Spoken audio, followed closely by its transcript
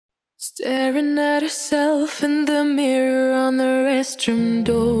Staring at herself in the mirror on the restroom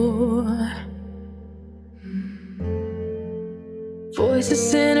door.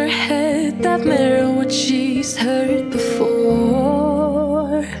 Voices in her head that mirror what she's heard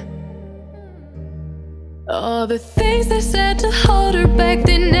before. All the things they said to hold her back,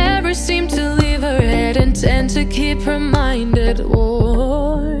 they never seem to leave her head and tend to keep her mind at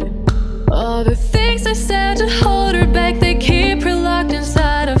war. All the things they said to hold her back, they can't